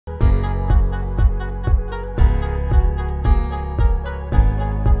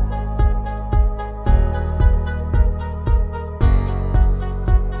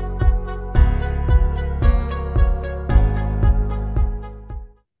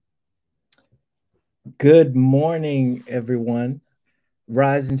Good morning, everyone.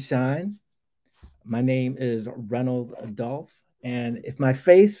 Rise and shine. My name is Reynolds Adolph, and if my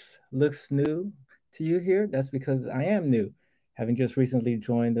face looks new to you here, that's because I am new, having just recently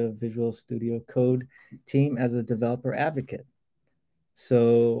joined the Visual Studio Code team as a developer advocate.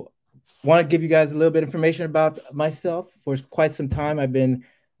 So, want to give you guys a little bit of information about myself. For quite some time, I've been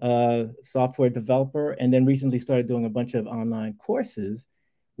a software developer, and then recently started doing a bunch of online courses,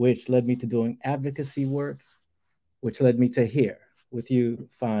 which led me to doing advocacy work, which led me to here with you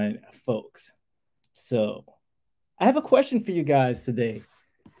fine folks. So I have a question for you guys today.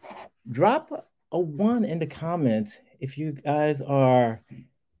 Drop a one in the comments if you guys are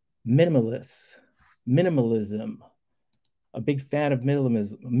minimalists, minimalism, a big fan of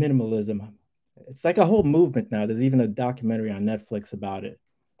minimalism. It's like a whole movement now. There's even a documentary on Netflix about it.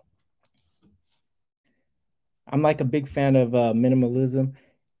 I'm like a big fan of minimalism,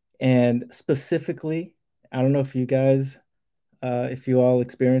 and specifically, I don't know if you guys, if you all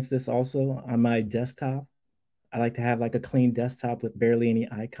experience this also on my desktop. I like to have like a clean desktop with barely any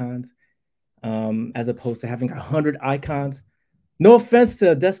icons, as opposed to having 100 icons. No offense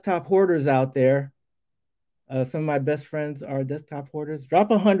to desktop hoarders out there. Some of my best friends are desktop hoarders.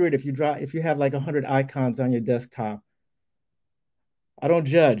 Drop 100 if you have like 100 icons on your desktop. I don't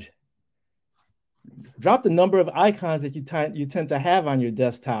judge. Drop the number of icons that you tend to have on your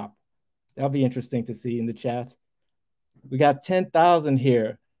desktop. That'll be interesting to see in the chat. We got 10,000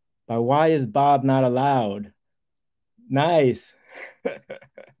 here. By why is Bob not allowed? Nice.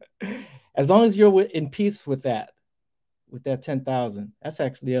 As long as you're in peace with that 10,000, that's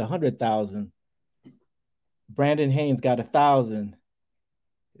actually 100,000. Brandon Haynes got 1,000.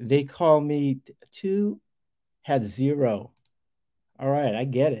 They call me two, had zero. All right, I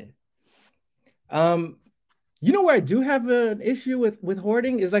get it. You know where I do have an issue with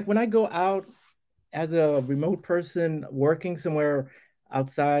hoarding is like when I go out as a remote person working somewhere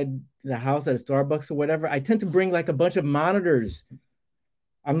outside the house at a Starbucks or whatever, I tend to bring like a bunch of monitors.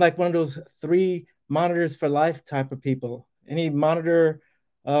 I'm like one of those 3 monitors for life type of people. Any monitor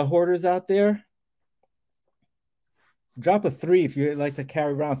hoarders out there? Drop a 3 if you like to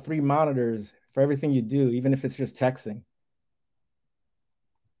carry around 3 monitors for everything you do, even if it's just texting.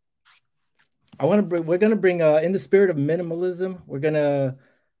 We're gonna bring in the spirit of minimalism, we're gonna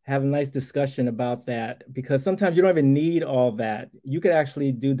have a nice discussion about that because sometimes you don't even need all that. You could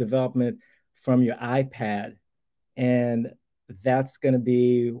actually do development from your iPad, and that's going to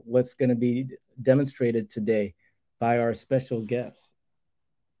be what's going to be demonstrated today by our special guest.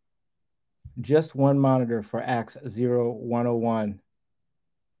 Just one monitor for Acts 0101.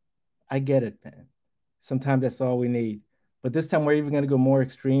 I get it, man. Sometimes that's all we need. But this time we're even going to go more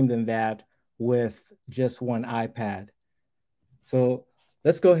extreme than that with just one iPad. So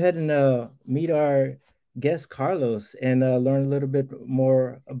let's go ahead and meet our guest, Carlos, and learn a little bit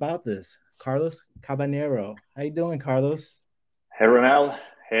more about this. Carlos Cabanero. How you doing, Carlos? Hey, Ronald.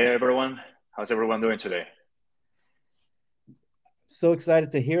 Hey, everyone. How's everyone doing today? So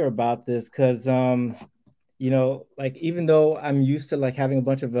excited to hear about this because, like even though I'm used to like having a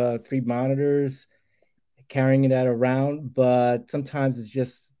bunch of 3 monitors, carrying that around, but sometimes it's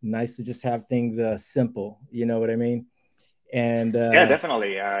just nice to just have things simple. You know what I mean? And Yeah,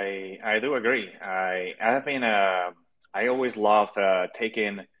 definitely. I do agree. I have been I always love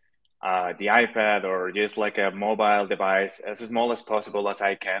taking the iPad or just like a mobile device as small as possible as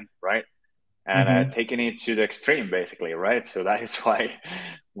I can, right? And mhm. taking it to the extreme, basically, right? So that is why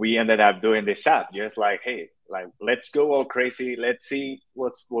we ended up doing this app. Just like, hey, like let's go all crazy. Let's see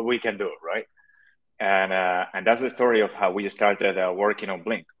what we can do, right? And that's the story of how we started working on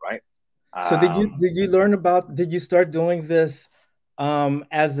Blink, right? So Um, did you start doing this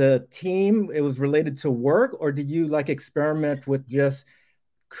as a team? It was related to work, or did you like experiment with just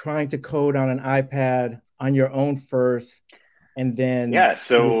trying to code on an iPad on your own first and then Yeah, go from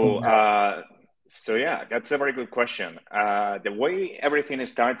so there? so yeah, that's a very good question. The way everything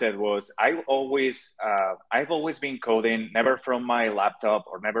started was I've always been coding, never from my laptop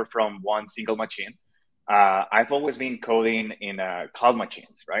or never from one single machine. I've always been coding in cloud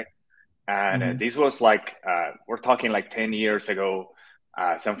machines, right? And Mhm. this was like we're talking like 10 years ago,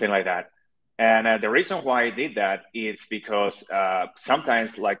 something like that. And the reason why I did that is because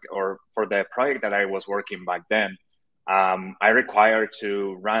sometimes, like, or for the project that I was working back then, I required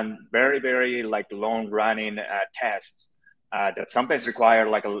to run very, very like long running tests that sometimes require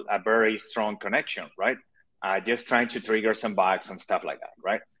like a very strong connection, right? Just trying to trigger some bugs and stuff like that,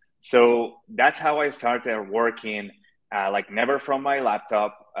 right? So that's how I started working, like never from my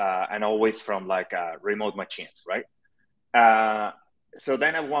laptop and always from like remote machines, right? Uh, so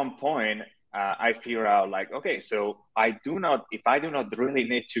then at one point, I figure out like, okay, so if I do not really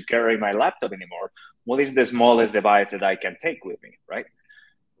need to carry my laptop anymore, what is the smallest device that I can take with me, right?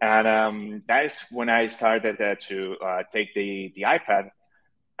 And that is when I started to take the iPad.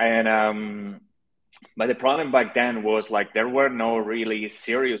 And but the problem back then was like there were no really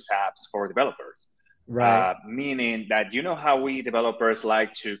serious apps for developers. Right. Meaning that you know how we developers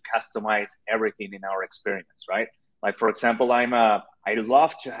like to customize everything in our experience, right? Like for example, I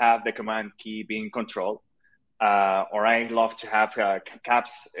love to have the command key being control, or I love to have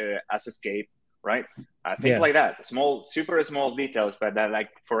caps as escape, right? Things Yeah. like that, small, super small details, but that like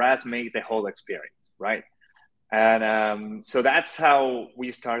for us make the whole experience, right? And so that's how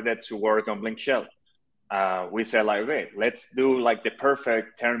we started to work on Blinkshell. We said like, okay, let's do like the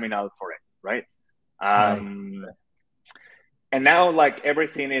perfect terminal for it, right? Nice. And now like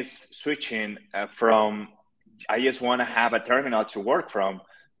everything is switching from I just want to have a terminal to work from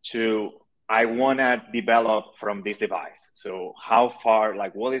to I want to develop from this device. So how far,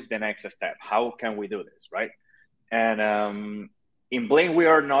 like what is the next step? How can we do this, right? And in Blink, we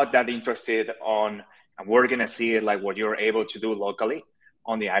are not that interested on, and we're going to see like what you're able to do locally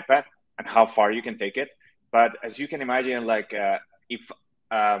on the iPad and how far you can take it. But as you can imagine, like if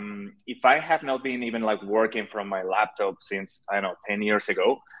I have not been even like working from my laptop since, I don't know, 10 years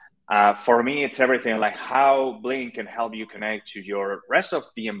ago, for me, it's everything like how Blink can help you connect to your rest of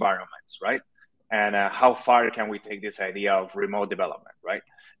the environments, right? And how far can we take this idea of remote development, right?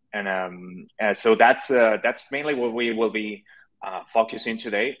 And so that's mainly what we will be focusing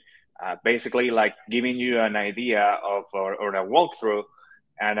today. Basically, like giving you an idea of or a walkthrough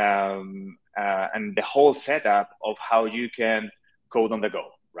and the whole setup of how you can code on the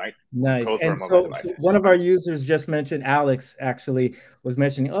go, right? Nice. Code for And mobile so one devices. of our users just mentioned, Alex actually was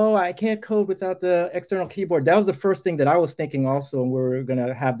mentioning, oh, I can't code without the external keyboard. That was the first thing that I was thinking also, and we're going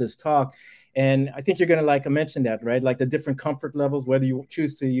to have this talk. And I think you're going to like mention that, right? Like the different comfort levels, whether you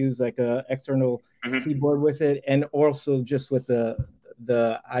choose to use like a external keyboard with it and also just with the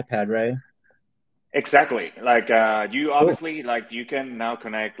iPad, right? Exactly. Like you Cool. obviously like you can now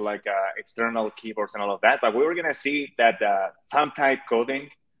connect like external keyboards and all of that, but we were gonna see that thumb type coding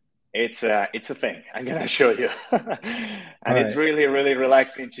it's a thing. I'm gonna show you, All and it's right. really really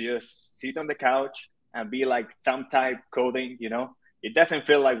relaxing to just sit on the couch and be like thumb type coding. You know, it doesn't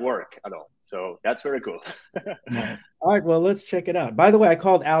feel like work at all. So that's very cool. Nice. All right, well, let's check it out. By the way, I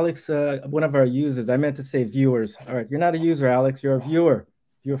called Alex one of our users. I meant to say viewers. All right, you're not a user, Alex. You're a viewer.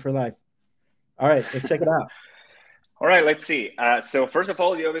 Viewer for life. All right, let's check it out. All right, let's see. So first of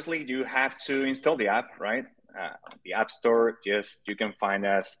all, you have to install the app, right? The App Store. Just you can find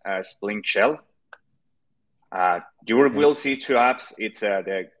us as Blinkshell. You will see two apps. It's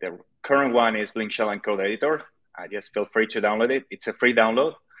the current one is Blinkshell and Code Editor. Just feel free to download it. It's a free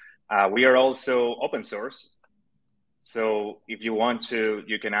download. We are also open source. So if you want to,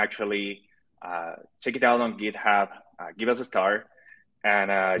 you can actually check it out on GitHub, give us a star,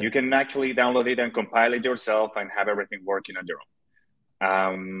 and you can actually download it and compile it yourself and have everything working on your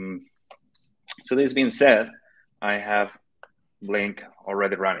own. So this being said, I have Blink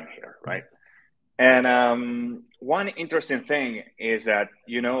already running here, right? And one interesting thing is that,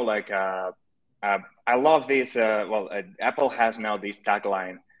 you know, like I love this. Apple has now this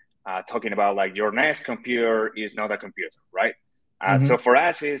tagline talking about like your next computer is not a computer, right? So for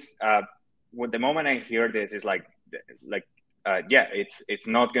us, is when the moment I hear this, is like yeah, it's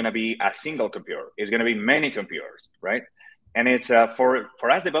not going to be a single computer. It's going to be many computers, right? And it's for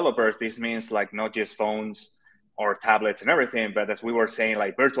us developers, this means like not just phones or tablets and everything, but as we were saying,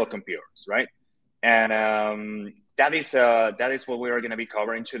 like virtual computers, right? And that is what we are going to be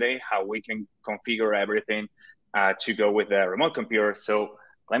covering today, how we can configure everything to go with the remote computer. So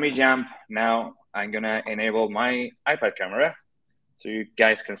let me jump now. I'm going to enable my iPad camera so you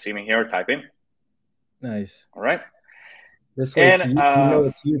guys can see me here typing. Nice. All right. This way, you know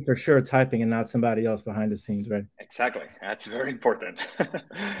it's you for sure typing and not somebody else behind the scenes, right? Exactly. That's very important.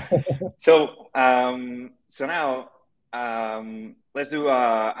 So now let's do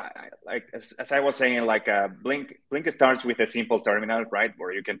like as I was saying, like Blink starts with a simple terminal, right,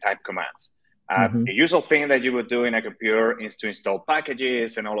 where you can type commands. The usual thing that you would do in a computer is to install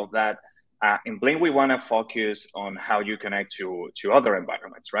packages and all of that. In Blink, we want to focus on how you connect to other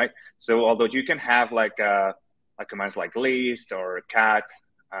environments, right? So although you can have like commands like list or cat,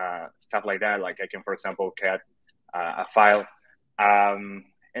 stuff like that, like I can, for example, cat a file.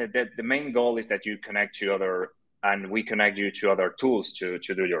 The main goal is that you connect to other, and we connect you to other tools to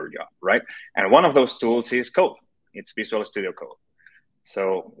do your job, right? And one of those tools is code. It's Visual Studio Code.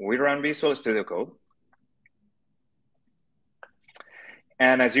 So we run Visual Studio Code.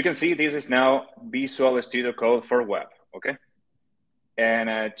 And as you can see, this is now Visual Studio Code for web, okay?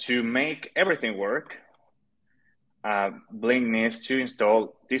 And to make everything work, Blink needs to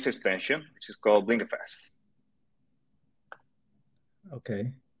install this extension, which is called Blinkfs.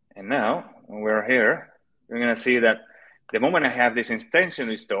 Okay. And now, when we're here, you're gonna see that the moment I have this extension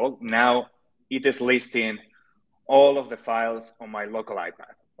installed, now it is listing all of the files on my local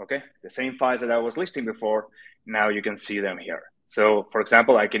iPad, okay? The same files that I was listing before, now you can see them here. So for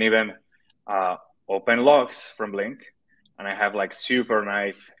example, I can even open logs from Blink, and I have like super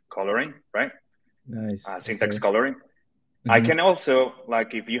nice coloring, right? Nice. Syntax Okay. coloring. Mm-hmm. I can also,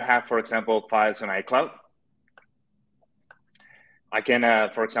 like if you have, for example, files on iCloud, I can,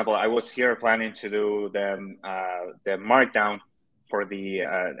 for example, I was here planning to do the markdown for the,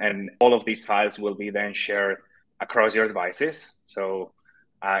 and all of these files will be then shared across your devices. So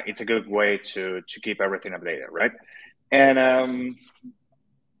it's a good way to keep everything updated, right? And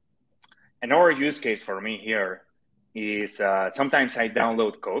another use case for me here is sometimes I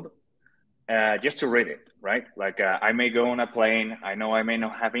download code just to read it, right? Like I may go on a plane, I know I may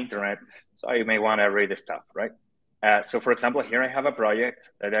not have internet, so I may want to read the stuff, right? So for example, here I have a project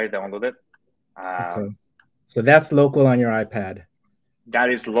that I downloaded. Okay. So that's local on your iPad. That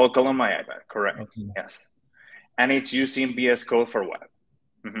is local on my iPad, correct? Okay. Yes. And it's using VS Code for web.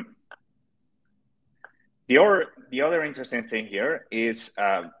 Mm-hmm. The other interesting thing here is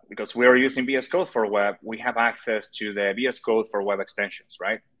because we are using VS Code for web, we have access to the VS Code for web extensions,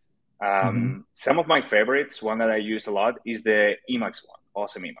 right? Some of my favorites, one that I use a lot, is the Emacs one,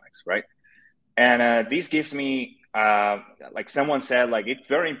 Awesome Emacs, right? And this gives me, like someone said, like it's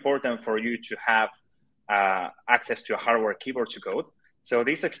very important for you to have access to a hardware keyboard to code. So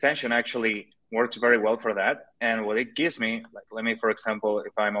this extension actually works very well for that. And what it gives me, like let me, for example,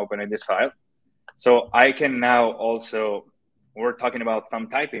 if I'm opening this file, so I can now also, we're talking about thumb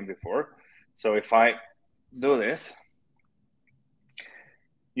typing before. So if I do this,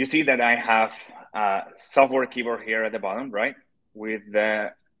 you see that I have a software keyboard here at the bottom, right? With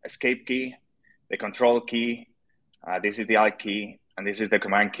the escape key, the control key, this is the alt key, and this is the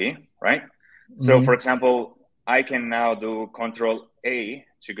command key, right? So for example, I can now do Control A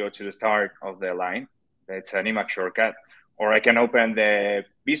to go to the start of the line. That's an Emacs shortcut. Or I can open the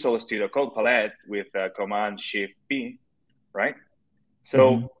Visual Studio Code palette with Command Shift P, right?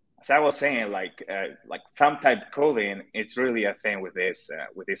 So as I was saying, like thumb type coding, it's really a thing with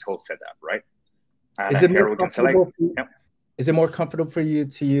this whole setup, right? And here we can select. Yep. Is it more comfortable for you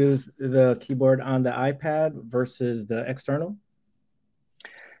to use the keyboard on the iPad versus the external?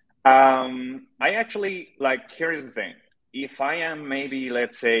 I actually, like, here's the thing. If I am maybe,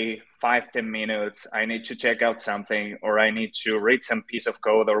 let's say, 5-10 minutes, I need to check out something, or I need to read some piece of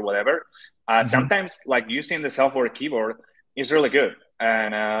code or whatever. Sometimes like using the software keyboard is really good.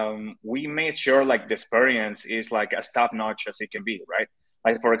 And we made sure like the experience is like as top notch as it can be, right?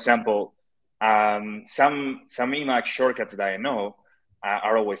 Like for example, some Emacs shortcuts that I know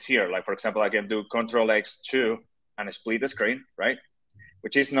are always here. Like for example, I can do Control X2 and split the screen, right?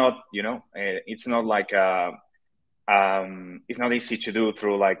 Which is not, you know, it's not like it's not easy to do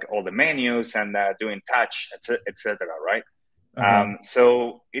through like all the menus and doing touch, etc. Right?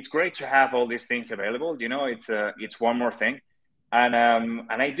 So it's great to have all these things available. You know, it's one more thing, and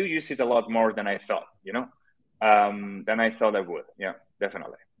I do use it a lot more than I thought. You know, than I thought I would. Yeah,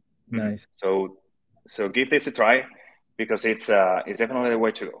 definitely. Nice. So give this a try because it's definitely the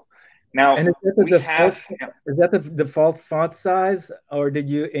way to go. Now, and is that the default font size, or did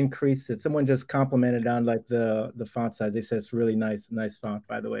you increase it? Someone just complimented on like the font size. They said it's really nice font,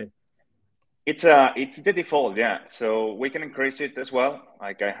 by the way. It's the default, yeah. So we can increase it as well.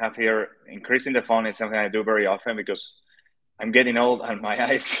 Like I have here, increasing the font is something I do very often because I'm getting old and my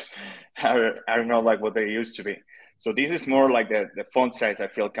eyes are not like what they used to be. So this is more like the font size I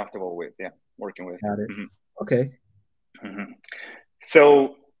feel comfortable with, yeah, working with. Got it. Okay.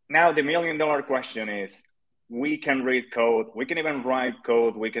 So now the $1 million question is, we can read code, we can even write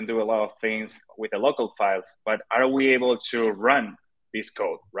code, we can do a lot of things with the local files, but are we able to run this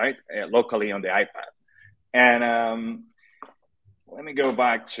code, right, locally on the iPad? And let me go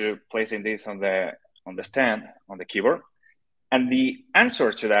back to placing this on the stand, on the keyboard. And the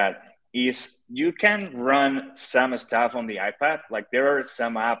answer to that is you can run some stuff on the iPad. Like there are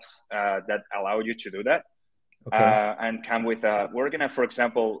some apps that allow you to do that. Okay. And come with we're gonna, for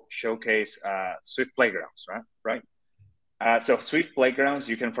example, showcase Swift Playgrounds, right? So Swift Playgrounds,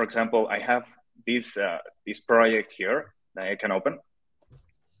 you can, for example, I have this project here that I can open,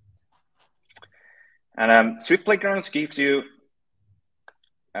 and Swift Playgrounds gives you.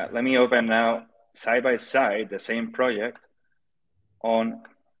 Let me open now side by side the same project. on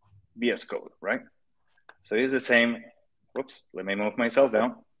VS Code, right? So it's the same. Whoops, let me move myself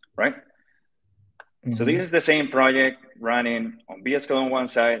down, right? So this is the same project running on VS Code on one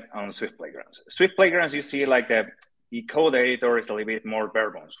side, on Swift Playgrounds. Swift Playgrounds, you see like the code editor is a little bit more bare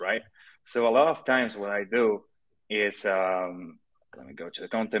bones, right? So a lot of times what I do is, let me go to the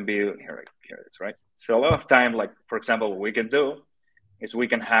content view, here it is, right? So a lot of time, like for example, what we can do is we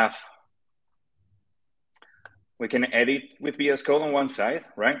can edit with VS Code on one side,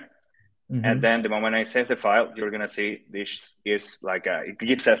 right? And then the moment I save the file, you're gonna see this is like it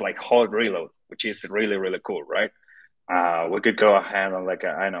gives us like hard reload, which is really, really cool, right? We could go ahead and like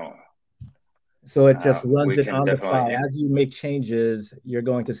I know. So it just runs it on the file. Yeah. As you make changes, you're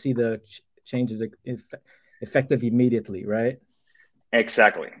going to see the changes effective immediately, right?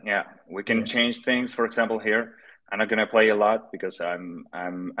 Exactly. Yeah, we can change things. For example, here I'm not gonna play a lot because I'm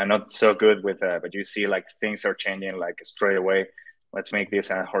not so good with but you see like things are changing like straight away. Let's make this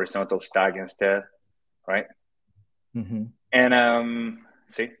a horizontal stack instead, right? And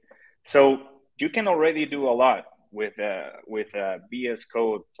see, so you can already do a lot with VS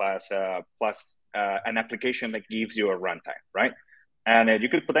Code plus an application that gives you a runtime, right? And you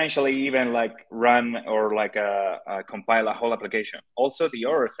could potentially even like run or like compile a whole application. Also, the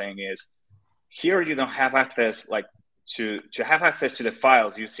other thing is here you don't have access like to have access to the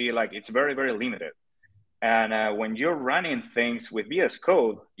files. You see, like it's very, very limited. And when you're running things with VS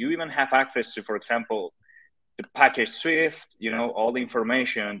Code, you even have access to, for example, the package Swift, all the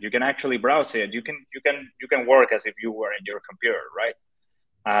information. You can actually browse it. You can work as if you were in your computer, right?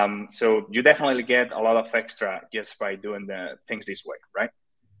 So you definitely get a lot of extra just by doing the things this way, right?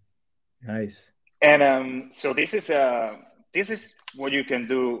 Nice. And so this is what you can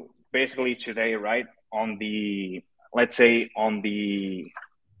do basically today, right? On the, let's say on the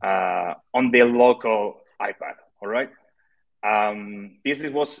local iPad, all right? This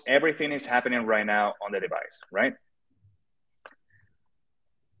is what everything is happening right now on the device, right?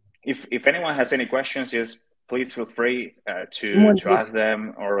 If anyone has any questions, just please feel free to ask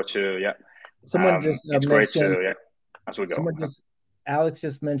them or to, yeah. Someone just it's great to, yeah, as we go. Alex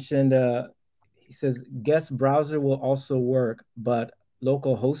just mentioned, he says, guest browser will also work, but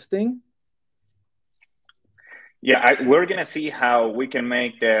local hosting? Yeah, we're gonna see how we can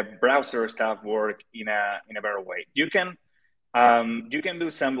make the browser stuff work in a better way. You can do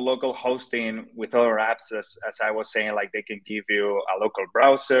some local hosting with other apps, as I was saying, like they can give you a local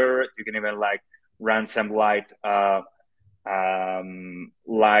browser. You can even like run some light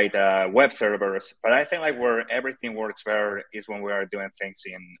web servers. But I think like where everything works better is when we are doing things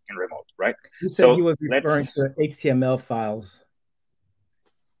in remote, right? You said you were referring to HTML files.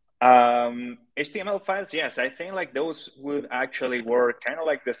 HTML files, yes, I think like those would actually work kind of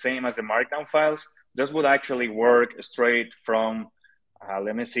like the same as the Markdown files. Those would actually work straight from,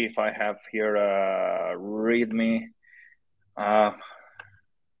 let me see if I have here README.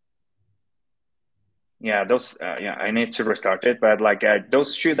 Yeah, those, yeah, I need to restart it, but like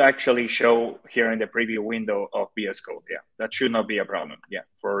those should actually show here in the preview window of VS Code. Yeah, that should not be a problem. Yeah,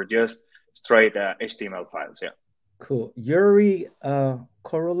 for just straight HTML files. Yeah. Cool. Yuri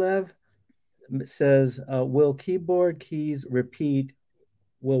Korolev says, will keyboard keys repeat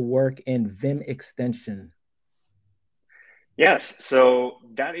will work in Vim extension? Yes, so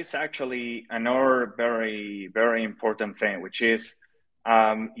that is actually another very, very important thing, which is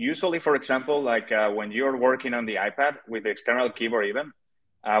usually, for example, like when you're working on the iPad with the external keyboard, even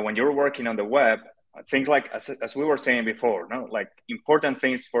when you're working on the web, things like, as we were saying before, no, like important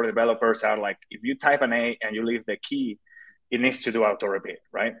things for developers are like, if you type an A and you leave the key, it needs to do auto repeat,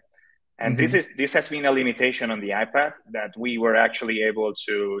 right? And this has been a limitation on the iPad that we were actually able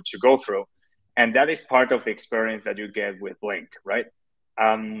to go through. And that is part of the experience that you get with Blink, right?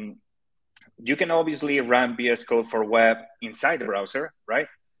 You can obviously run VS Code for web inside the browser, right?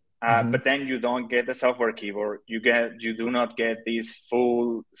 But then you don't get the software keyboard. You do not get this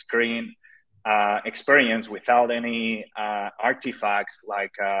full screen experience without any artifacts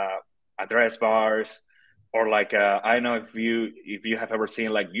like address bars, or like I don't know if you have ever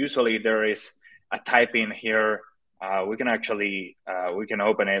seen, like usually there is a typing here. We can actually we can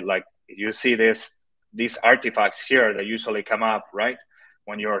open it. Like you see these artifacts here that usually come up, right,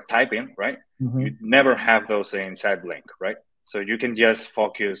 when you're typing, right? You never have those inside Blink, right? So you can just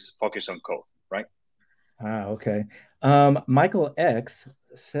focus on code, right? Okay. Michael X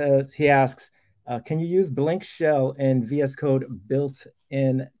says, he asks, can you use Blinkshell in VS Code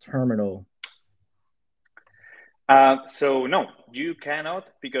built-in terminal? So no, you cannot,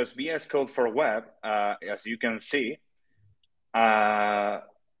 because VS Code for web, as you can see, the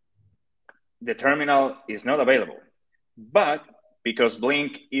terminal is not available. But because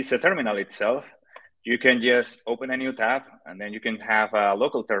Blink is a terminal itself, you can just open a new tab and then you can have a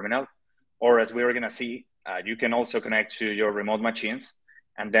local terminal, or as we were gonna see, you can also connect to your remote machines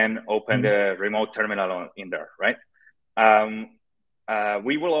and then open the remote terminal in there, right?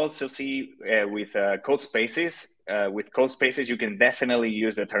 We will also see with Codespaces. With Codespaces, you can definitely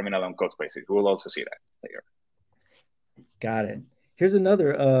use the terminal on Codespaces. We will also see that later. Got it. Here's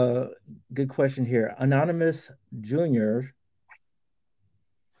another good question here. Anonymous Junior,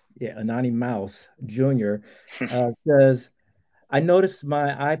 Anonymous Junior says, I noticed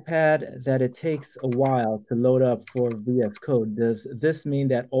my iPad that it takes a while to load up for VS Code. Does this mean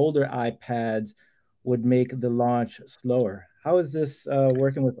that older iPads would make the launch slower? How is this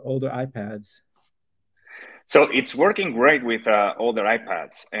working with older iPads? So it's working great with older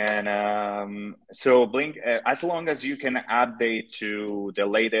iPads, and so Blink, as long as you can update to the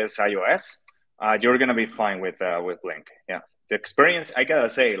latest iOS, you're gonna be fine with Blink. Yeah, the experience, I gotta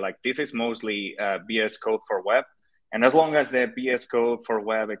say, like this is mostly VS Code for web, and as long as the VS Code for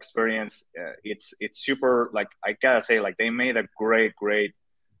web experience, it's super. Like I gotta say, like they made a great.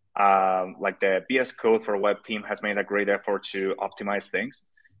 Like the VS Code for web team has made a great effort to optimize things.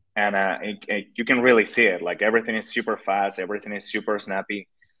 And you can really see it. Like everything is super fast, everything is super snappy.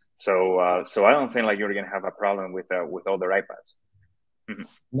 So I don't think like you're gonna have a problem with older iPads. Mm-hmm.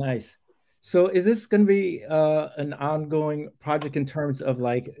 Nice. So is this going to be an ongoing project in terms of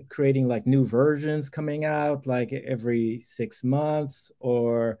like creating like new versions coming out like every 6 months,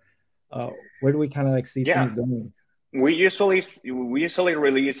 or where do we kind of like see things going? We usually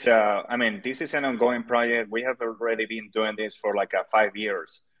release. I mean, this is an ongoing project. We have already been doing this for like 5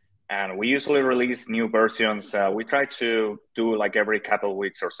 years. And we usually release new versions. We try to do like every couple of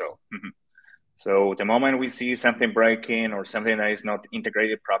weeks or so. Mm-hmm. So the moment we see something breaking or something that is not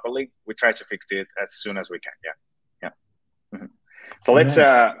integrated properly, we try to fix it as soon as we can. Yeah. Mm-hmm. So let's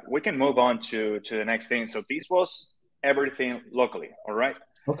we can move on to the next thing. So this was everything locally. All right.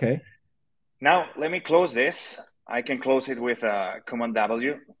 Okay. Now let me close this. I can close it with Command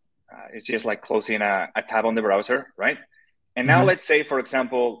W. It's just like closing a tab on the browser, right? And now let's say, for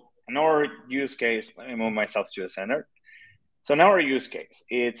example, in our use case, let me move myself to the center. So now our use case,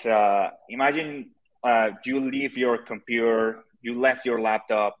 it's imagine you leave your computer, you left your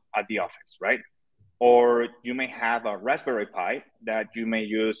laptop at the office, right? Or you may have a Raspberry Pi that you may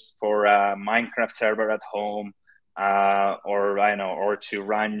use for a Minecraft server at home, or I don't know, or to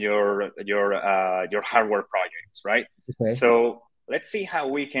run your hardware projects, right? Okay. So let's see how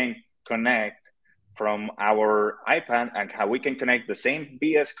we can connect from our iPad and how we can connect the same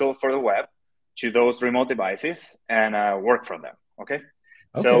VS Code for the web to those remote devices and work from them. Okay.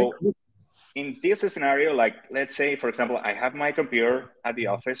 So cool. In this scenario, like let's say, for example, I have my computer at the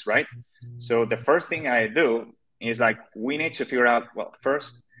office, right? So the first thing I do is like we need to figure out, well,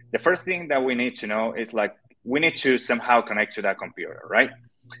 the first thing that we need to know is like we need to somehow connect to that computer, right?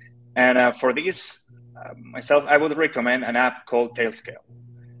 And for this, myself, I would recommend an app called Tailscale.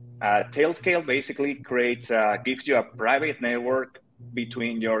 Tailscale basically gives you a private network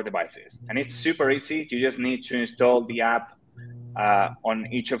between your devices, and it's super easy. You just need to install the app on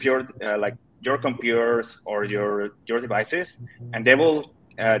each of your like your computers or your devices, and they will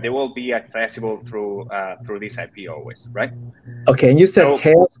be accessible through this IP always, right? Okay, and you said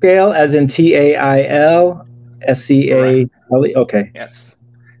Tailscale as in TAILSCALE. Okay. Yes,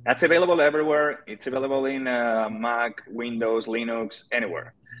 that's available everywhere. It's available in Mac, Windows, Linux,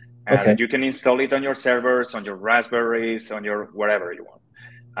 anywhere. And you can install it on your servers, on your Raspberries, on your wherever you want.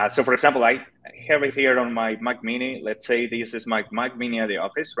 So for example, I have it here on my Mac Mini. Let's say this is my Mac Mini at the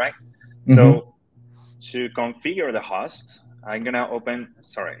office, right? So to configure the host, I'm gonna open,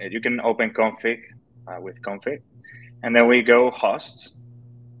 you can open config with config. And then we go hosts.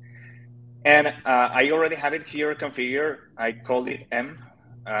 And I already have it here configured. I called it M.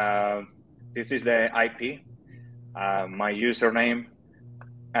 This is the IP, my username,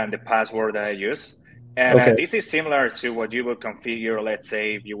 and the password that I use. And this is similar to what you would configure, let's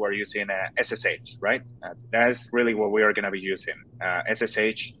say, if you were using SSH, right? That's really what we are going to be using,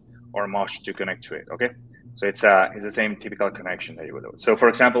 SSH or Mosh to connect to it, okay? So it's the same typical connection that you would do. So for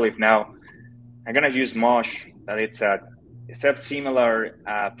example, if now I'm going to use Mosh, that it's a similar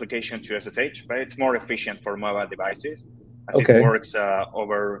application to SSH, but it's more efficient for mobile devices as it works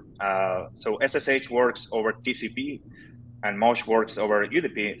over, so SSH works over TCP, and Mosh works over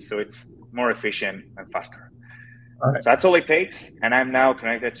UDP, so it's more efficient and faster. So that's all it takes, and I'm now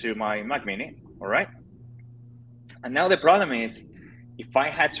connected to my Mac Mini, all right? And now the problem is, if I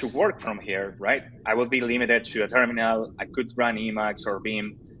had to work from here, right, I would be limited to a terminal. I could run Emacs or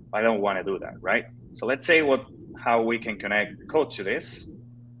Beam, but I don't want to do that, right? So let's say how we can connect code to this.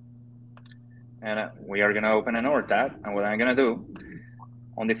 And we are going to open another tab. And what I'm going to do,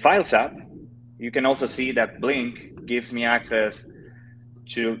 on the Files app, you can also see that Blink gives me access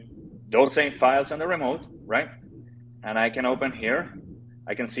to those same files on the remote, right? And I can open here.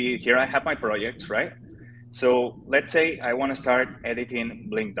 I can see here I have my projects, right? So let's say I want to start editing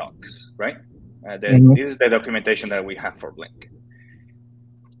Blink docs, right? This is the documentation that we have for Blink.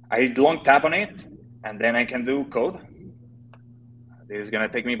 I long tap on it, and then I can do code. This is going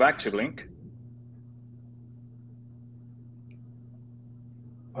to take me back to Blink.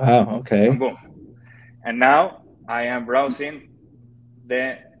 Wow, okay. And boom. And now I am browsing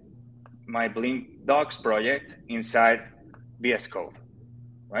my Blink docs project inside VS Code,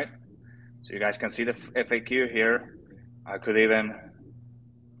 right? So you guys can see the FAQ here. I could even,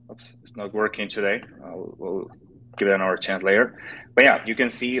 oops, it's not working today. We'll give it another chance later. But yeah, you can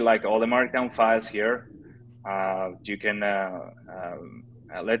see like all the markdown files here. You can,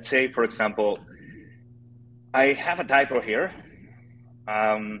 let's say, for example, I have a typo here.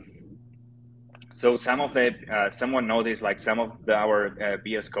 So some of the, someone noticed like some of our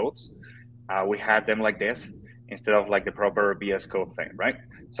VS codes, we had them like this instead of like the proper VS code thing, right?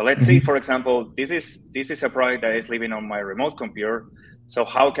 So let's see, for example, this is a project that is living on my remote computer. So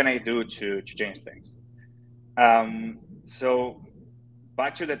how can I do to change things? So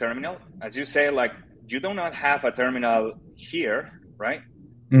back to the terminal, as you say, like you do not have a terminal here, right?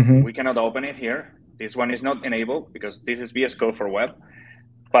 We cannot open it here. This one is not enabled because this is VS Code for web.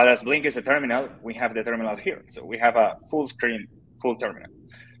 But as Blink is a terminal, we have the terminal here. So we have a full screen, full terminal.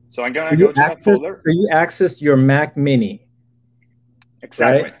 So I'm gonna go to that folder. So you accessed your Mac Mini.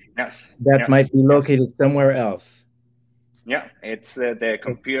 Exactly, right? yes. That might be located somewhere else. Yeah, it's the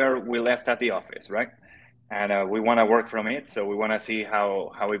computer we left at the office, right? And we want to work from it, so we want to see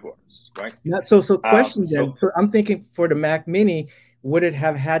how it works, right? So question then, I'm thinking for the Mac Mini, would it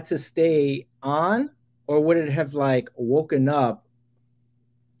have had to stay on, or would it have like woken up,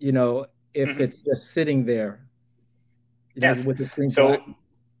 you know, if it's just sitting there? Yes. With the screen so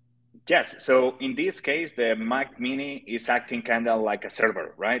yes, so in this case, the Mac Mini is acting kind of like a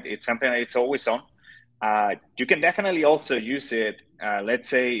server, right? It's something that it's always on. You can definitely also use it. Let's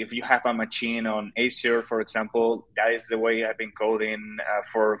say if you have a machine on Azure, for example, that is the way I've been coding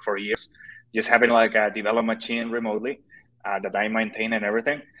for years. Just having like a developed machine remotely that I maintain and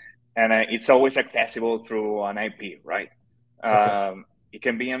everything. And it's always accessible through an IP, right? It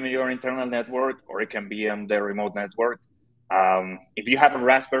can be on your internal network or it can be on the remote network. If you have a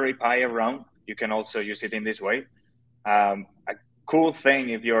Raspberry Pi around, you can also use it in this way. A cool thing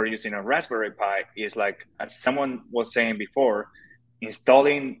if you're using a Raspberry Pi is like, as someone was saying before,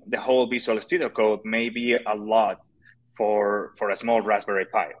 installing the whole Visual Studio Code may be a lot for a small Raspberry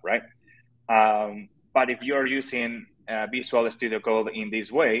Pi, right? But if you're using Visual Studio Code in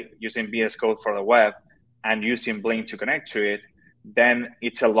this way, using VS Code for the web and using Blink to connect to it, then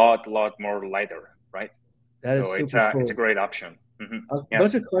it's a lot more lighter, right? So it's a great option. A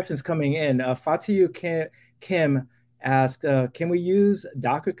bunch of questions coming in. Fatiyu Kim asked, can we use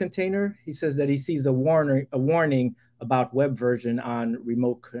Docker container? He says that he sees a warning about web version on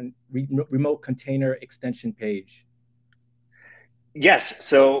remote container extension page. Yes,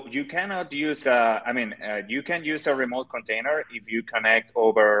 so you cannot use, you can use a remote container if you connect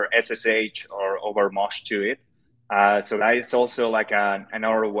over SSH or over Mosh to it. So that is also like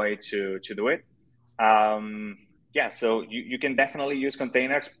another way to do it. Yeah, so you can definitely use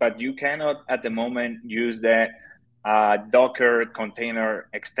containers, but you cannot at the moment use the Docker container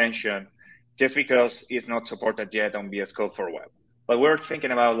extension just because it's not supported yet on VS Code for web. But we're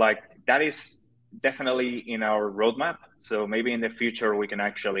thinking about like, that is definitely in our roadmap. So maybe in the future, we can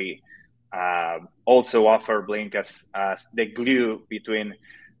actually also offer Blink as the glue between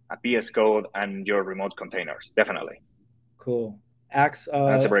a VS Code and your remote containers, definitely. Cool. That's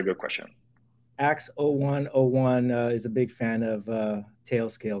a very good question. Ax0101 is a big fan of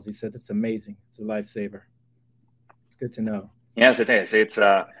Tailscales. He said it's amazing. It's a lifesaver. It's good to know. Yes, it is.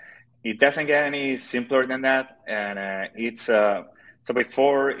 It doesn't get any simpler than that, and it's so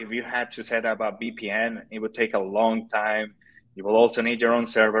before, if you had to set up a VPN, it would take a long time. You will also need your own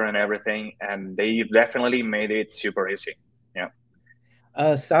server and everything, and they definitely made it super easy. Yeah.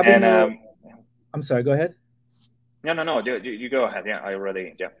 Sabino, I'm sorry. Go ahead. No. You go ahead. Yeah, I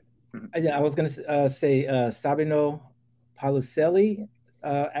was going to say Sabino Paluselli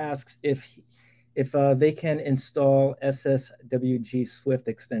asks if they can install SSWG Swift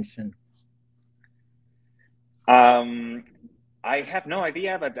extension. I have no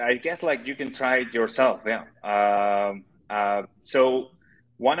idea, but I guess like you can try it yourself. Yeah. So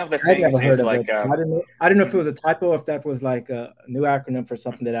one of the I'd things never heard is of like it. So I didn't know if it mhm, was a typo, if that was like a new acronym for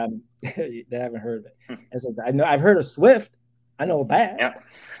something that I'm that I haven't heard of. As I know I've heard of Swift. I know that. yeah.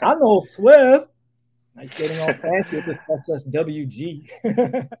 I know Swift. Like getting all fancy with this SSWG.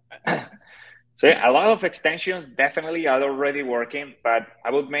 So yeah, a lot of extensions definitely are already working, but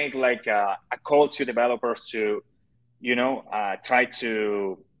I would make like a call to developers to, try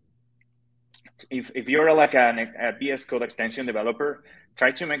to, if you're like a VS Code extension developer,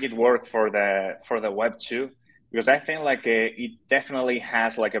 try to make it work for the web too, because I think like it definitely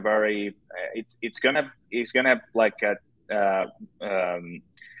has like a very it's gonna like uh,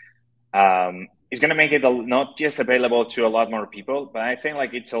 um, it's going to make it not just available to a lot more people, but I think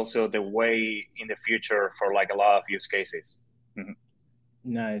like it's also the way in the future for like a lot of use cases. Mm-hmm.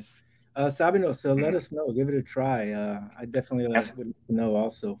 Nice. Sabino, so let Mm-hmm. us know. Give it a try. I definitely Yes, would know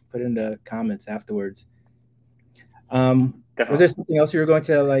also. Put in the comments afterwards. Was there definitely. something else you were going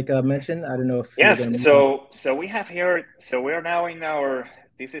to like mention? I don't know if you were going to Yes. move on. So we have here. So we are now in our.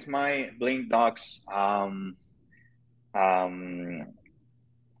 This is my Blink Docs um,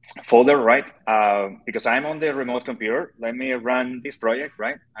 folder, right? Because I'm on the remote computer. Let me run this project,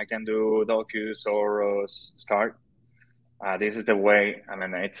 right? I can do Docusaurus start. This is the way. I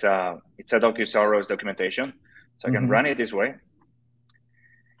mean, it's a Docusaurus documentation, so I can Mm-hmm. run it this way.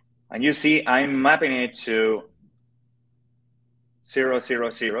 And you see, I'm mapping it to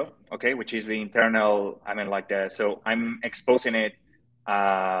 000, okay, which is the internal. I mean, like the. So I'm exposing it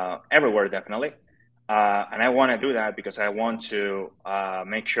everywhere, definitely. And I want to do that because I want to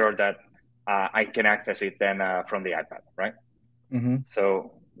make sure that I can access it then from the iPad, right? Mm-hmm.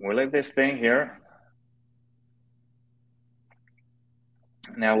 So we leave this thing here.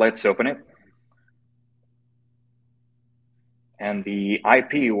 Now let's open it. And the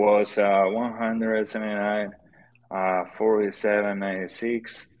IP was 179,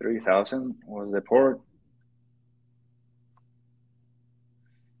 4796, 3000 was the port.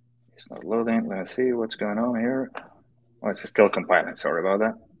 It's not loading. Let's see what's going on here. Oh, it's still compiling. Sorry about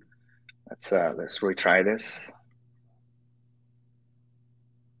that. Let's retry this.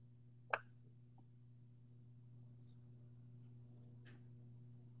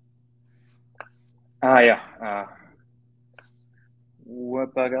 Yeah.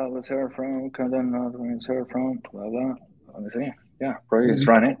 What bug out the server from? Content not when server from. Blah blah. Let me see. Yeah, project is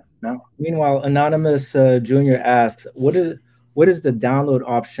running now. Meanwhile, Anonymous Junior asks, what is the download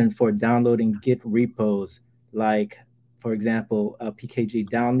option for downloading Git repos? Like, for example, a PKG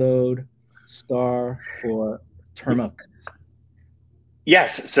download star for Termux.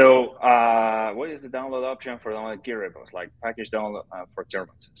 Yes. So, what is the download option for download Git repos, like package download for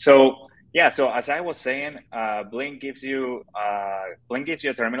terminals? So, yeah. So, as I was saying, Blink gives you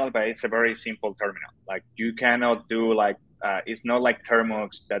a terminal, but it's a very simple terminal. Like you cannot do like it's not like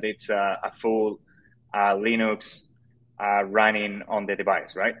Termux that it's a full Linux running on the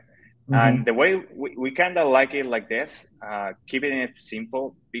device, right? Mm-hmm. And the way we kind of like it like this, keeping it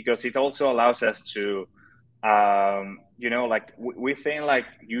simple because it also allows us to like we think like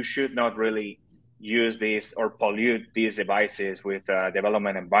you should not really use this or pollute these devices with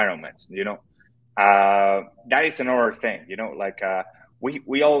development environments. That is another thing. Like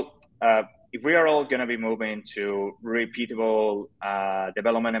we all if we are all going to be moving to repeatable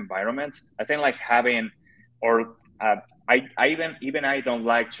development environments, I think like having or I even I don't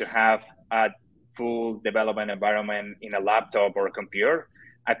like to have a full development environment in a laptop or a computer.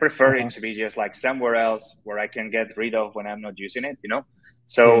 I prefer it Uh-huh. to be just like somewhere else where I can get rid of when I'm not using it. Yeah,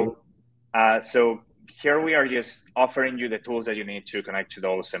 yeah, So here we are just offering you the tools that you need to connect to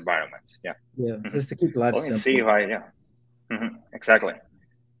those environments. Yeah. yeah. Mm-hmm. Just to keep life Let me see simple. if yeah. Mm-hmm. Exactly.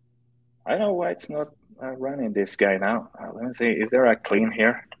 I don't know why it's not running this guy now. Let me see. Is there a clean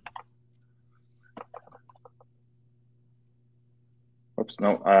here? Oops,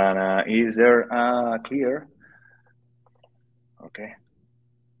 no. Is there a clear? Okay.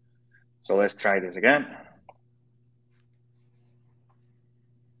 So let's try this again.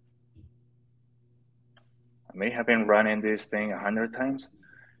 I may have been running this thing 100 times,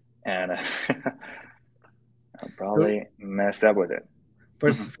 and I probably messed up with it.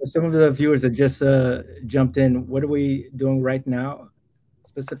 For some of the viewers that just jumped in, what are we doing right now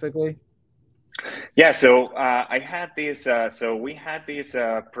specifically? Yeah, so I had this. So we had this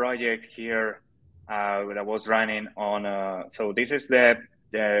project here that was running on. So this is the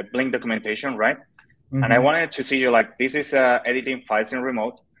Blink documentation, right? And I Mm-hmm. wanted to see you like this is editing files in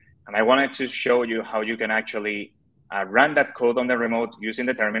remote, and I wanted to show you how you can actually run that code on the remote using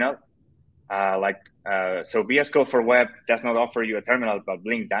the terminal. So VS Code for Web does not offer you a terminal, but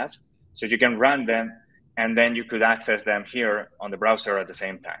Blink does. So you can run them and then you could access them here on the browser at the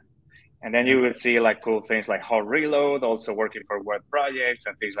same time. And then you would see like cool things like hot reload, also working for web projects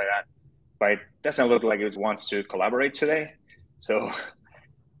and things like that. But it doesn't look like it wants to collaborate today. So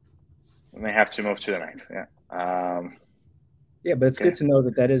we may have to move to the next. Yeah. Yeah, but it's Okay. good to know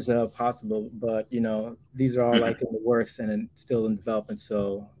that that is possible. But these are all Mm-hmm. like in the works and still in development.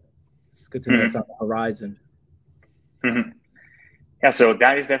 So it's good to know it's Mm-hmm. on the horizon. Mm-hmm. Yeah, so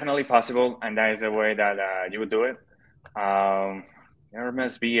that is definitely possible, and that is the way that you would do it. There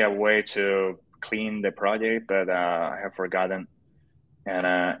must be a way to clean the project, but I have forgotten,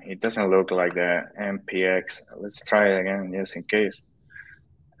 and it doesn't look like the npx. Let's try it again, just in case.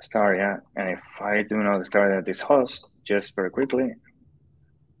 Start, yeah, and if I do not start at this host, just very quickly.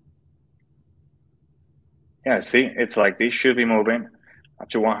 Yeah, see, it's like this should be moving up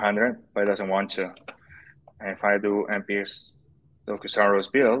to 100, but it doesn't want to. And if I do npx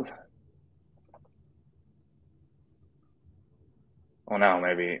docus build, oh, now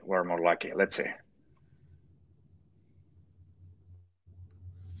maybe we're more lucky. Let's see.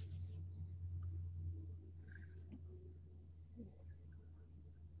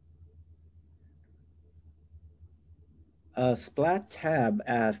 Splat Tab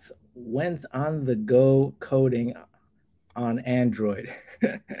asks, when's on the go coding on Android?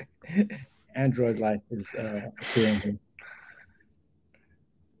 Android life is appearing here.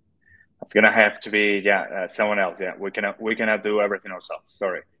 It's gonna have to be someone else. Yeah, we cannot do everything ourselves.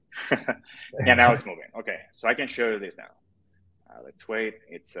 Sorry. Yeah, now it's moving. Okay, so I can show you this now. Let's wait.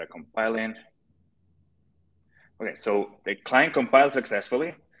 It's compiling. Okay, so the client compiled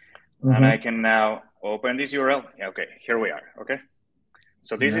successfully, and I can now open this URL. Yeah, okay, here we are. Okay,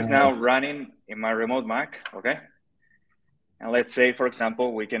 so this is now running in my remote Mac. Okay, and let's say, for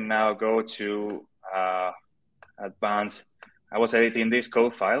example, we can now go to advanced. I was editing this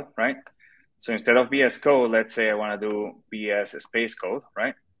code file, right? So instead of VS Code, let's say I want to do VS space code,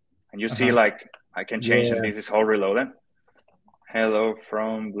 right? And you see, like, I can change, and this is all reloaded. Hello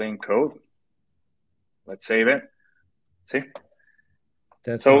from Blink Code. Let's save it. See?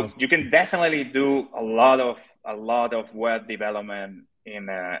 So awesome. You can definitely do a lot of web development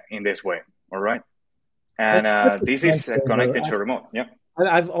in this way. All right. And this is connected to remote. Yeah.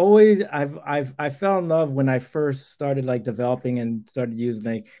 I fell in love when I first started like developing and started using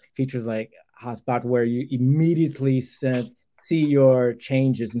like features like Hotspot, where you immediately see your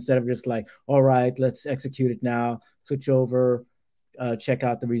changes instead of just like, all right, let's execute it now, switch over, check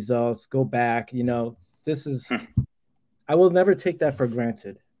out the results, go back. This is, I will never take that for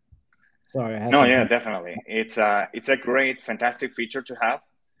granted. Sorry, I had no, yeah, definitely. It's a great, fantastic feature to have,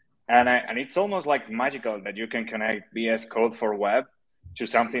 and it's almost like magical that you can connect VS Code for web to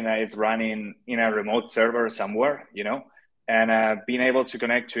something that is running in a remote server somewhere, and being able to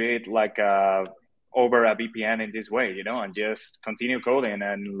connect to it like over a VPN in this way, and just continue coding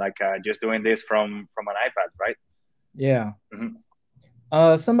and like just doing this from an iPad, right? Yeah.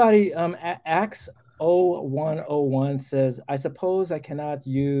 Somebody Ax 0101 says, I suppose I cannot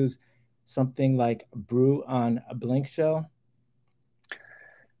use something like Brew on a Blinkshell.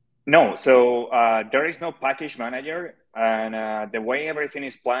 No, so there is no package manager, and the way everything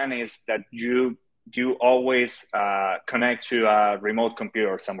is planned is that you always connect to a remote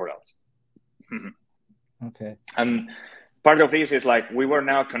computer somewhere else. Okay. And part of this is like we were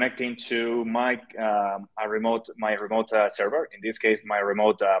now connecting to my remote server. In this case, my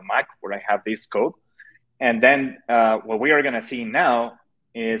remote Mac, where I have this code. And then what we are going to see now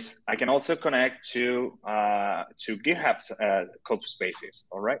is I can also connect to GitHub's Codespaces.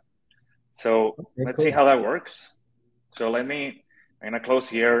 All right. So let's see how that works. So I'm going to close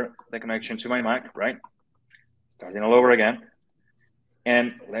here the connection to my Mac, right? Starting all over again.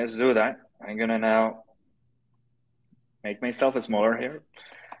 And let's do that. I'm going to now make myself smaller here.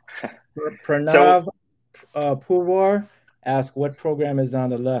 Pranav Purwar asked what program is on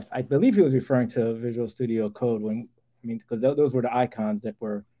the left. I believe he was referring to Visual Studio Code because those were the icons that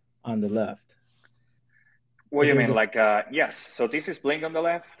were on the left. What do you mean? Like, yes. So this is Blink on the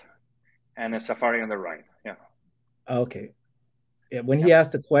left and a Safari on the right. Yeah. Okay. Yeah. When he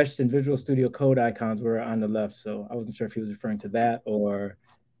asked the question, Visual Studio Code icons were on the left. So I wasn't sure if he was referring to that or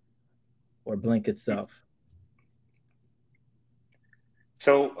Blink itself.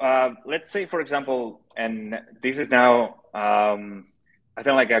 So let's say, for example, and this is now, I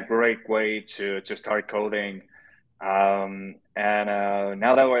think, like a great way to start coding. And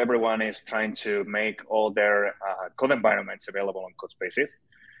now that everyone is trying to make all their code environments available on Codespaces.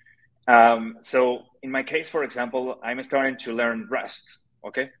 So in my case, for example, I'm starting to learn Rust,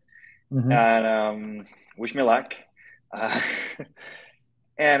 okay? And wish me luck.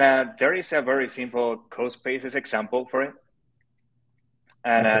 And there is a very simple Codespaces example for it,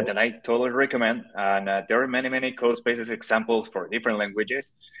 and Okay. that I totally recommend. And there are many Codespaces examples for different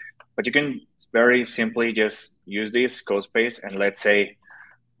languages, but you can very simply just use this Codespace and let's say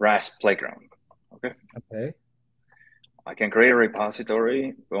Rust Playground. Okay. Okay. I can create a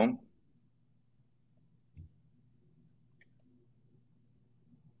repository. Boom.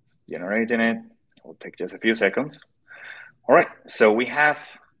 Generating it. It'll take just a few seconds. All right. So we have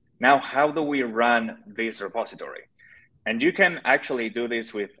now, how do we run this repository? And you can actually do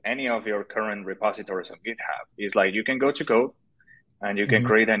this with any of your current repositories on GitHub. It's like you can go to code and you can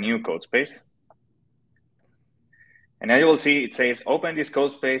create a new code space. And now you will see it says open this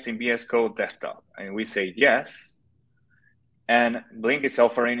code space in VS Code desktop. And we say yes. And Blink is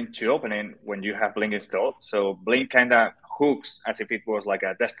offering to open it when you have Blink installed. So Blink kind of hooks as if it was like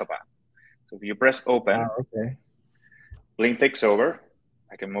a desktop app. So if you press open, okay. Blink takes over.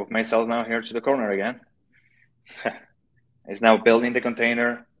 I can move myself now here to the corner again. It's now building the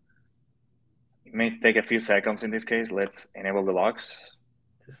container. It may take a few seconds in this case. Let's enable the logs.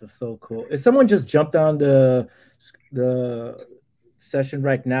 This is so cool. If someone just jumped on the session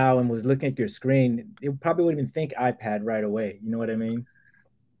right now and was looking at your screen, it probably wouldn't even think iPad right away. You know what I mean?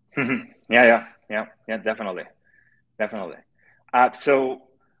 Yeah, definitely. So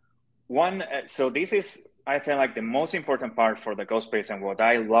this is, I think, like the most important part for the Codespace, and what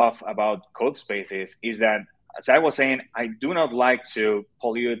I love about Codespaces is that, as I was saying, I do not like to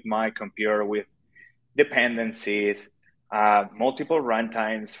pollute my computer with dependencies, multiple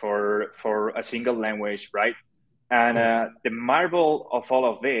runtimes for a single language, right? And the marvel of all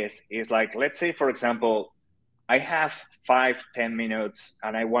of this is, like, let's say, for example, I have 5-10 minutes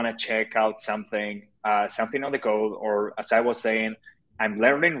and I want to check out something on the code, or as I was saying, I'm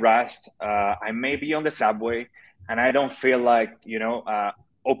learning Rust. I may be on the subway and I don't feel like,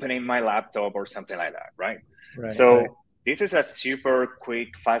 opening my laptop or something like that, right? So this is a super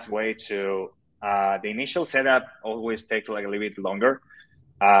quick, fast way to, the initial setup always takes like a little bit longer.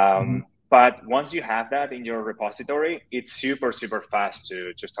 But once you have that in your repository, it's super fast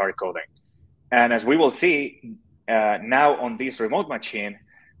to start coding. And as we will see now on this remote machine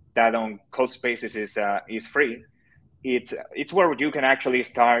that on Codespaces is free, it's where you can actually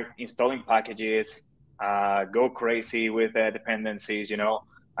start installing packages, go crazy with dependencies,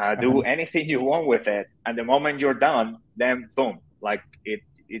 do anything you want with it. And the moment you're done, then boom, like it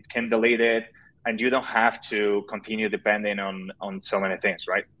can delete it, and you don't have to continue depending on so many things,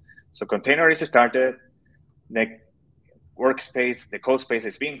 right? So container is started, the workspace, the code space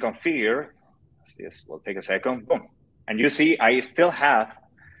is being configured. This will take a second, boom. And you see, I still have,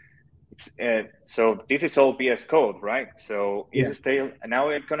 so this is all VS Code, right? So it's still, now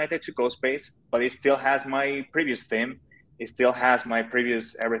it's connected to Codespace, but it still has my previous theme. It still has my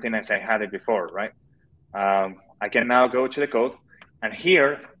previous everything as I had it before, right? I can now go to the code, and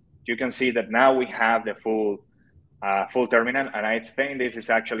here you can see that now we have the full terminal, and I think this is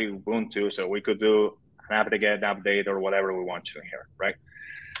actually Ubuntu, so we could do an apt-get update or whatever we want to here, right?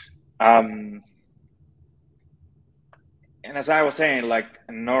 And as I was saying, like,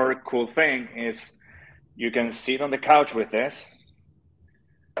 another cool thing is you can sit on the couch with this.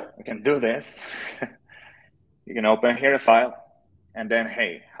 You can do this. You can open here a file, and then,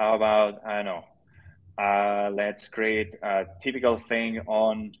 hey, how about, I don't know, let's create a typical thing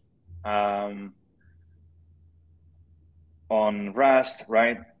on Rust,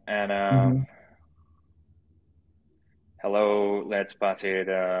 right? And hello, let's pass it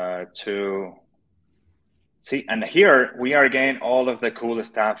to, see, and here we are getting all of the cool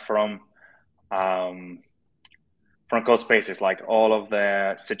stuff from Codespaces, like all of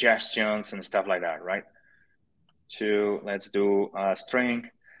the suggestions and stuff like that, right? Let's do a string.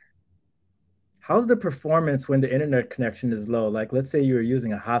 How's the performance when the internet connection is low? Like, let's say you're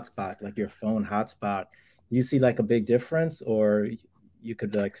using a hotspot, like your phone hotspot. Do you see like a big difference, or you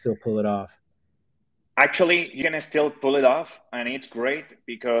could like still pull it off? Actually, you can still pull it off, and it's great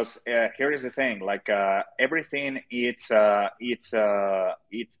because here is the thing: like everything, it's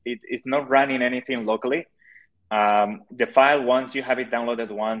not running anything locally. The file, once you have it downloaded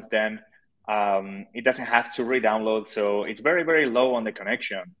once, then it doesn't have to re-download. So it's very low on the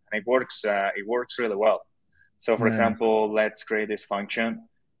connection, and it works really well. So for example, let's create this function,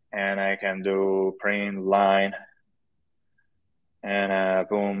 and I can do print line, and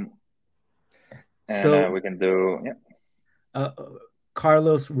boom. And so we can do,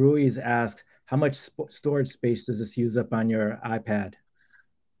 Carlos Ruiz asked, how much storage space does this use up on your iPad?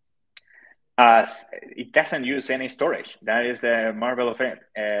 It doesn't use any storage. That is the marvel of it.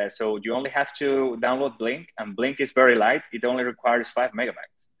 So you only have to download Blink, and Blink is very light. It only requires 5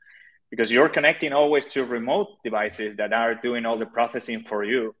 megabytes because you're connecting always to remote devices that are doing all the processing for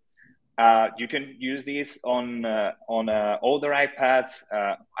you. You can use these on older iPads,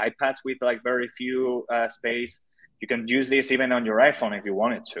 iPads with like very few space. You can use this even on your iPhone if you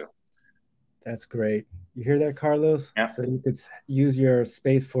wanted to. That's great. You hear that, Carlos? Yeah. So you could use your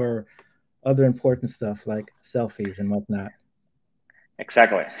space for other important stuff like selfies and whatnot.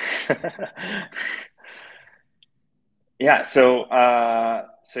 Exactly. Yeah. So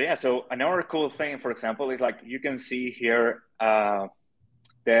another cool thing, for example, is like you can see here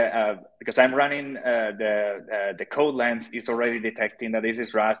because I'm running the code lens is already detecting that this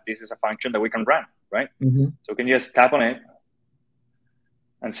is Rust. This is a function that we can run, right? Mm-hmm. So we can just tap on it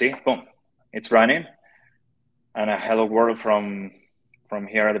and see, boom, it's running, and a hello world from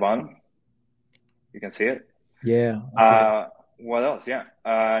here at the bottom. You can see it. Yeah. What else? Yeah.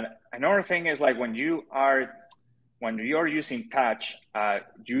 Another thing is like when you are using touch,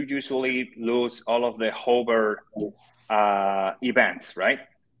 you usually lose all of the hover events, right?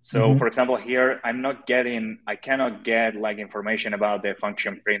 So for example, here I cannot get like information about the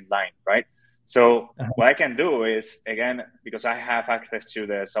function print line, right? So what I can do is, again, because I have access to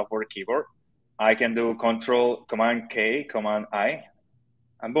the software keyboard, I can do Command K, Command I,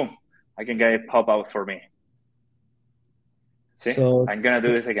 and boom, I can get it pop out for me. See, so I'm gonna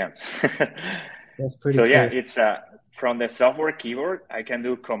do this again. That's pretty so cool. yeah, it's from the software keyboard, I can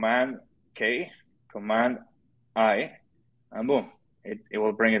do Command K, Command I, and boom, it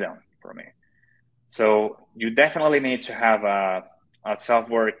will bring it down for me. So you definitely need to have a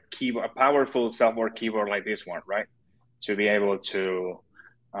software keyboard, a powerful software keyboard like this one, right? To be able to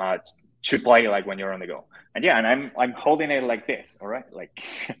play like when you're on the go. And yeah, and I'm holding it like this, all right? Like,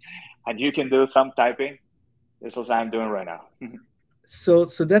 and you can do thumb typing. This is what I'm doing right now. So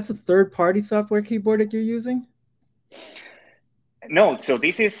that's a third-party software keyboard that you're using? No, so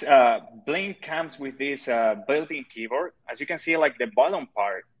this is Blink comes with this built-in keyboard. As you can see, like the bottom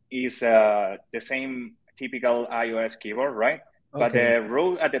part is the same typical iOS keyboard, right? Okay. But the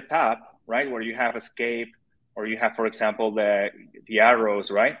row at the top, right, where you have escape, or you have, for example, the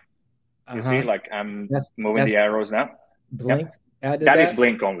arrows, right? You see, like I'm moving the arrows now. Blink added that is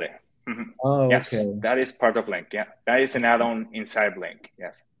Blink only. Oh, yes, okay. that is part of Blink. Yeah, that is an add-on inside Blink.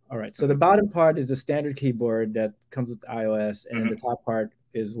 Yes. All right. So the bottom part is the standard keyboard that comes with iOS, and then the top part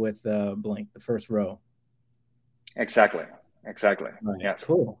is with Blink, the first row. Exactly. Right. Yes.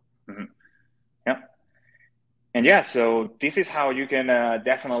 Cool. Yeah. And yeah, so this is how you can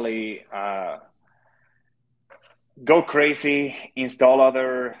definitely go crazy, install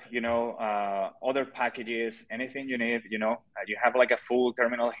other, other packages, anything you need, you have like a full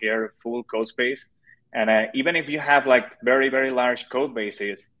terminal here, full code space. And even if you have like very, very large code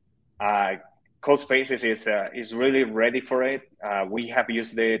bases, Codespaces is really ready for it. We have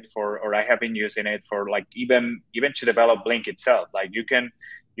used it or I have been using it for like even to develop Blink itself. Like you can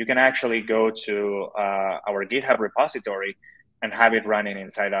actually go to our GitHub repository and have it running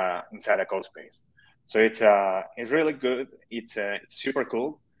inside a Codespace. So it's really good. It's super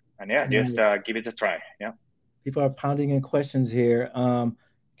cool, and yeah, just give it a try. Yeah. People are pounding in questions here.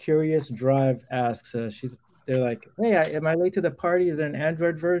 Curious Drive asks, they're like, hey, am I late to the party? Is there an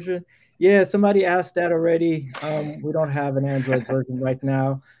Android version? Yeah, somebody asked that already. We don't have an Android version right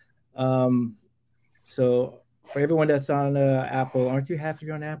now. So for everyone that's on Apple, aren't you happy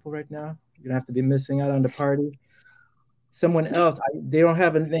you're on Apple right now? You don't have to be missing out on the party. Someone else, they don't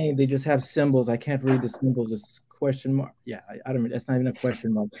have a name. They just have symbols. I can't read the symbols. It's question mark. Yeah, I don't. That's not even a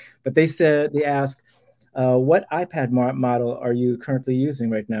question mark. But they asked, what iPad model are you currently using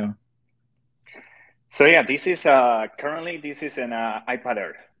right now? So yeah, this is currently an iPad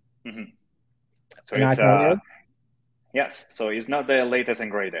Air. So an it's iPad Air? Yes. So it's not the latest and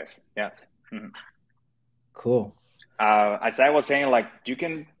greatest. Yes. Cool. As I was saying, like you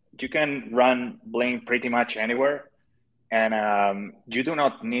can run Blink pretty much anywhere. And you do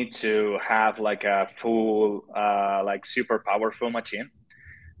not need to have like a full, like super powerful machine.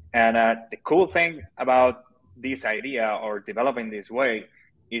 And the cool thing about this idea or developing this way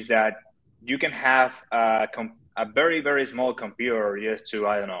is that you can have a very, very small computer just to,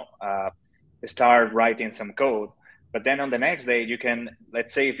 I don't know, start writing some code. But then on the next day, you can,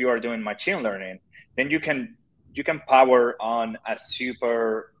 let's say if you are doing machine learning, then you can power on a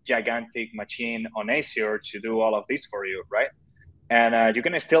super gigantic machine on Azure to do all of this for you, right? And you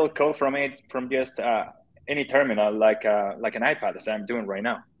can still code from just any terminal, like an iPad, as I'm doing right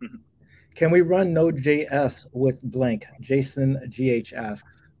now. Can we run Node.js with Blink? Jason GH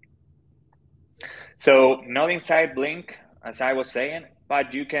asks. So not inside Blink, as I was saying,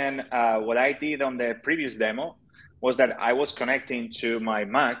 but you can, what I did on the previous demo was that I was connecting to my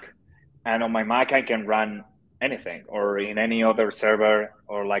Mac, and on my Mac I can run anything, or in any other server,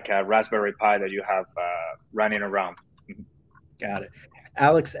 or like a Raspberry Pi that you have running around. Got it.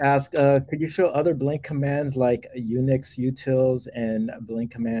 Alex asked, could you show other Blink commands like Unix utils and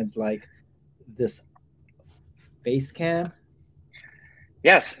Blink commands like this face cam?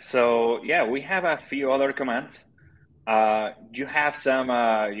 Yes, so yeah, we have a few other commands. You have some,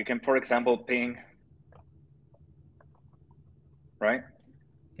 you can, for example, ping, right?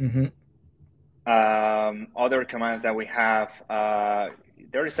 Mm-hmm. Other commands that we have,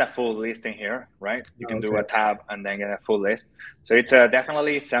 there is a full list in here, right? You can do Okay. a tab and then get a full list. So it's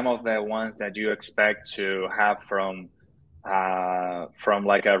definitely some of the ones that you expect to have from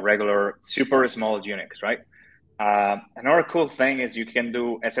like a regular super small Unix, right? Another cool thing is you can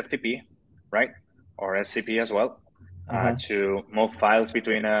do SFTP, right? Or SCP as well, Uh-huh. to move files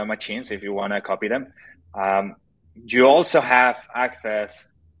between machines if you want to copy them. You also have access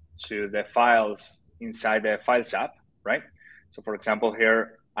to the files inside the Files app, right? So for example,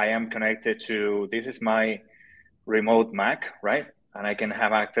 here I am connected to, this is my remote Mac, right? And I can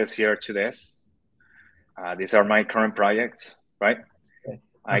have access here to this. These are my current projects, right?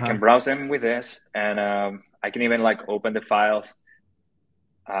 I Uh-huh. can browse them with this, and I can even like open the files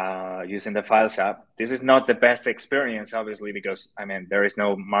using the Files app. This is not the best experience, obviously, because I mean, there is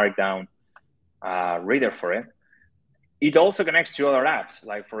no Markdown reader for it. It also connects to other apps.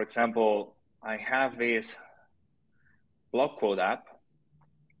 Like, for example, I have this block quote app.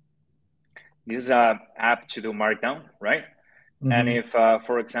 This is an app to do Markdown, right? Mm-hmm. And if,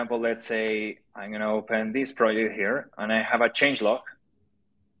 for example, let's say I'm going to open this project here and I have a changelog,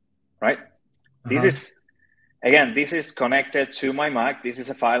 right? This is, again, this is connected to my Mac. This is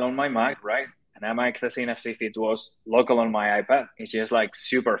a file on my Mac, right? And I'm accessing as if it was local on my iPad. It's just like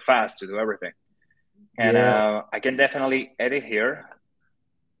super fast to do everything. And Yeah. I can definitely edit here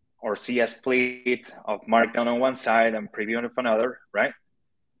or see a split of Markdown on one side and preview on another, right?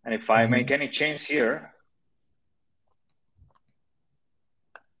 And if I make any change here,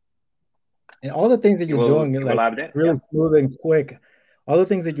 And all the things that you're doing are it will like update. really Yeah. smooth and quick. All the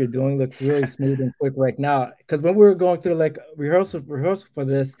things that you're doing looks really smooth and quick right now. Because when we were going through like rehearsal for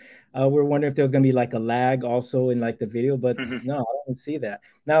this, we were wondering if there was gonna be like a lag also in like the video, but no, I don't see that.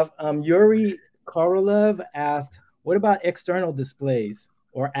 Now, Yuri Korolev asked, "What about external displays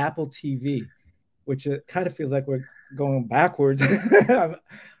or Apple TV?" Which it kind of feels like we're going backwards.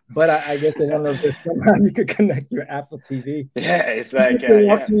 But I guess I don't know if there's somehow you could connect your Apple TV. Yeah, it's Even like, if you're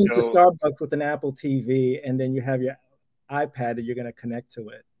yeah. walking into So, Starbucks with an Apple TV and then you have your iPad and you're going to connect to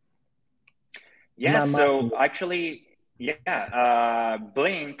it. Am yeah, I so mocking actually, yeah,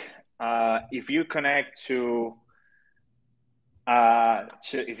 Blink, if you connect to,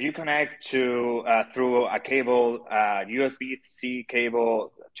 if you connect to through a cable, USB-C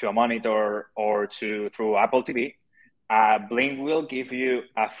cable to a monitor or to through Apple TV, Blink will give you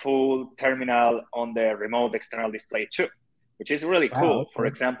a full terminal on the remote external display too, which is really Wow, cool. For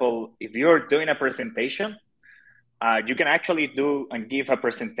okay. example, if you're doing a presentation, you can actually do and give a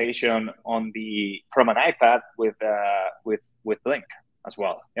presentation on the from an iPad with Blink as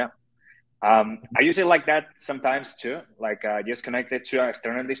well. Yeah. I use it like that sometimes too, like just connect it to an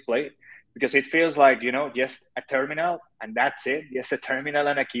external display because it feels like, you know, just a terminal and that's it, just a terminal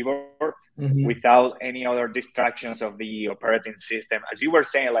and a keyboard without any other distractions of the operating system. As you were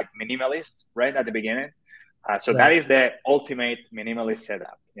saying, like minimalist, right at the beginning. So that Right. is the ultimate minimalist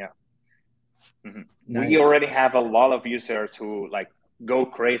setup. Yeah. We Nice. already have a lot of users who like go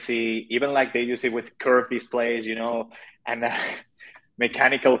crazy, even like they use it with curved displays, you know, and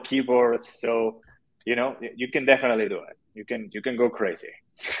mechanical keyboards. So, you know, you can definitely do it. You can go crazy.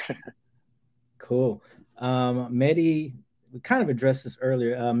 Cool. Mehdi, we kind of addressed this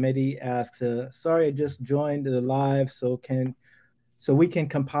earlier. Mehdi asks, sorry, I just joined the live, so we can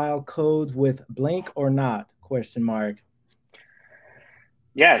compile codes with Blink or not? Question mark.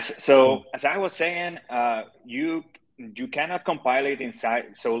 Yes. So as I was saying, you cannot compile it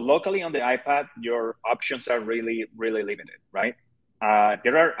inside. So locally on the iPad, your options are really limited, right?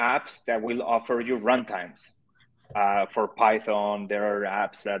 There are apps that will offer you runtimes. For Python, there are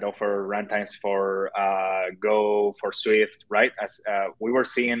apps that offer runtimes for Go, for Swift, right? As we were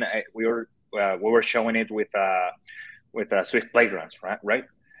seeing, we were showing it with Swift Playgrounds, right? Right.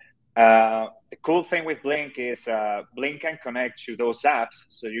 The cool thing with Blink is Blink can connect to those apps,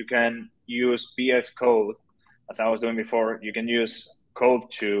 so you can use VS Code, as I was doing before. You can use code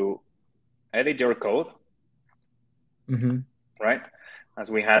to edit your code, right? As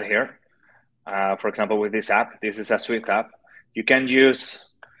we had here. For example, with this app, this is a Swift app. You can use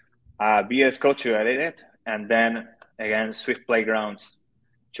VS Code to edit it, and then again Swift Playgrounds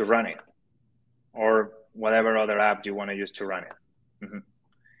to run it, or whatever other app you want to use to run it.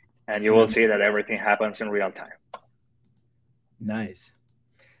 And you will see that everything happens in real time. Nice.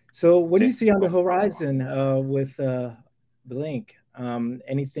 So what do you see on the horizon with Blink?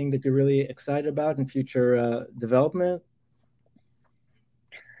 Anything that you're really excited about in future development?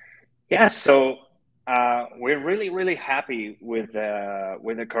 Yes, so we're really happy with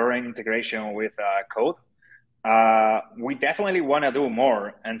the current integration with code. We definitely want to do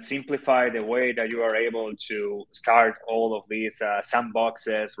more and simplify the way that you are able to start all of these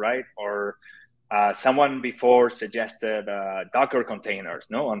sandboxes, right? Or someone before suggested Docker containers,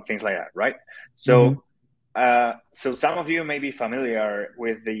 no, and things like that, right? So, so some of you may be familiar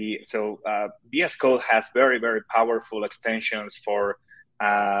with VS Code has very powerful extensions for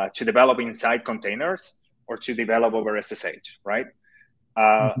to develop inside containers or to develop over SSH, right?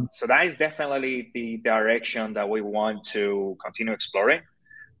 So that is definitely the direction that we want to continue exploring.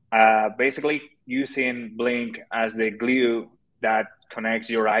 Basically, using Blink as the glue that connects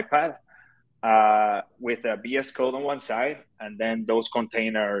your iPad with a VS Code on one side, and then those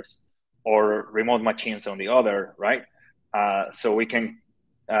containers or remote machines on the other, right? So we can.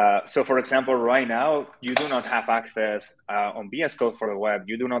 So, for example, right now you do not have access on VS Code for the web.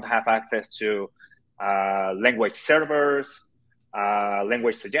 You do not have access to language servers,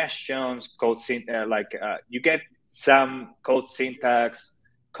 language suggestions, you get some code syntax,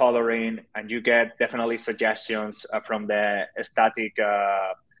 coloring, and you get definitely suggestions from the static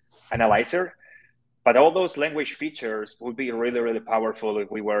analyzer. But all those language features would be really powerful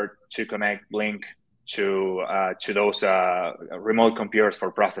if we were to connect Blink to those remote computers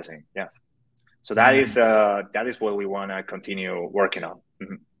for processing. Yes. So that is what we want to continue working on.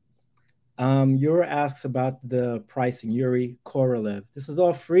 Yuri asks about the pricing. Yuri Korolev. This is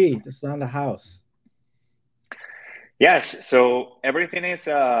all free. This is on the house. Yes. So everything is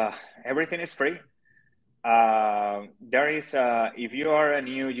free. There is if you are a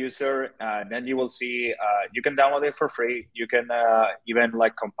new user, then you will see you can download it for free. You can even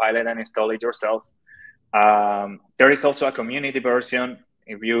like compile it and install it yourself. There is also a community version.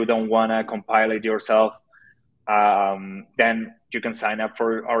 If you don't want to compile it yourself, then you can sign up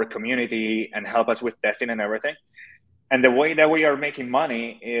for our community and help us with testing and everything. And the way that we are making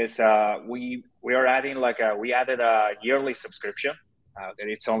money is we are adding we added a yearly subscription that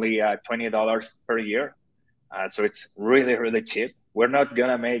it's only $20 per year. So it's really cheap. We're not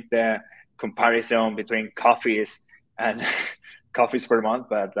gonna make the comparison between coffees and coffees per month,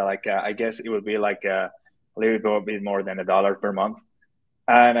 but I guess it would be like a little bit more than $1 per month.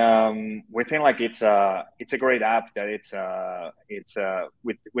 And we think like it's a great app that it's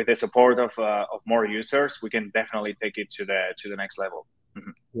with the support of more users, we can definitely take it to the next level.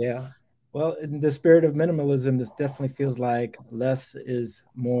 Yeah. Well, in the spirit of minimalism, this definitely feels like less is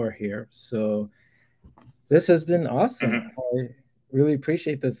more here. So this has been awesome. I really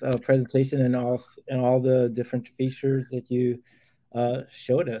appreciate this presentation and all the different features that you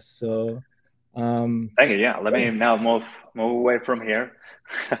showed us. So thank you. Yeah, let me now move away from here.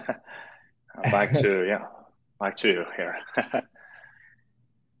 back to you here.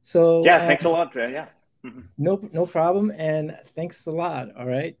 So yeah, thanks a lot. Yeah. No problem, and thanks a lot. All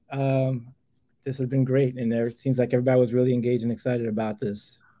right, this has been great, and it seems like everybody was really engaged and excited about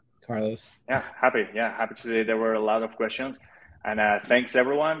this. Carlos. Yeah, happy to see there were a lot of questions, and thanks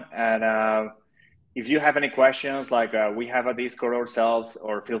everyone. And if you have any questions, like we have a Discord ourselves,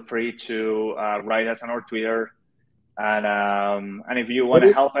 or feel free to write us on our Twitter. And if you want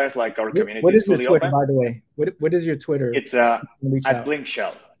to help us, like our community what is fully your Twitter, open. by the way? What is your Twitter? It's at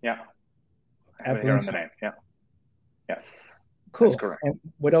Blinkshell. Yeah, I have it here on the name. Yeah. Yes. Cool. That's correct. And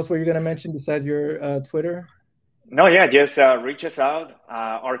what else were you going to mention besides your Twitter? No, yeah, just reach us out.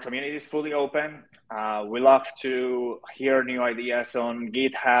 Our community is fully open. We love to hear new ideas on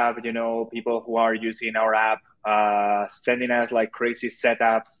GitHub. You know, people who are using our app, sending us like crazy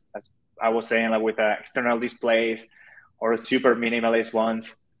setups, as I was saying, like with external displays or super minimalist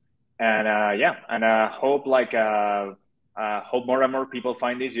ones. And hope hope more and more people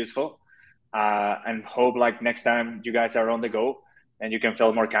find this useful. And hope like next time you guys are on the go, and you can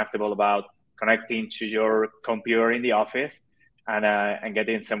feel more comfortable about connecting to your computer in the office and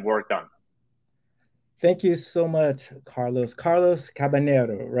getting some work done. Thank you so much, Carlos. Carlos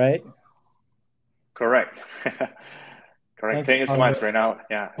Cabanero, right? Correct. Correct. Thank you so much, Reynald.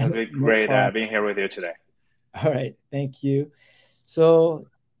 Yeah, it's been great being here with you today. All right. Thank you. So,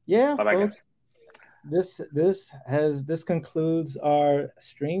 yeah, bye-bye, folks, guys. This concludes our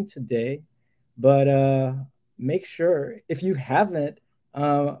stream today. But make sure, if you haven't,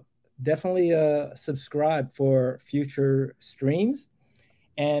 uh, definitely subscribe for future streams.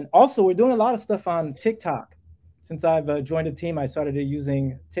 And also, we're doing a lot of stuff on TikTok. Since I've joined the team, I started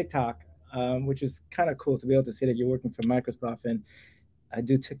using TikTok, which is kind of cool to be able to say that you're working for Microsoft, and I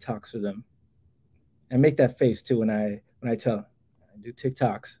do TikToks for them. And make that face too when I tell I do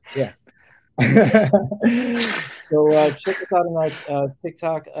TikToks. Yeah. So check us out on our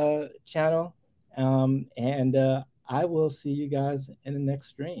TikTok channel, and I will see you guys in the next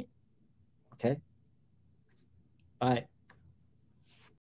stream. Okay. Bye.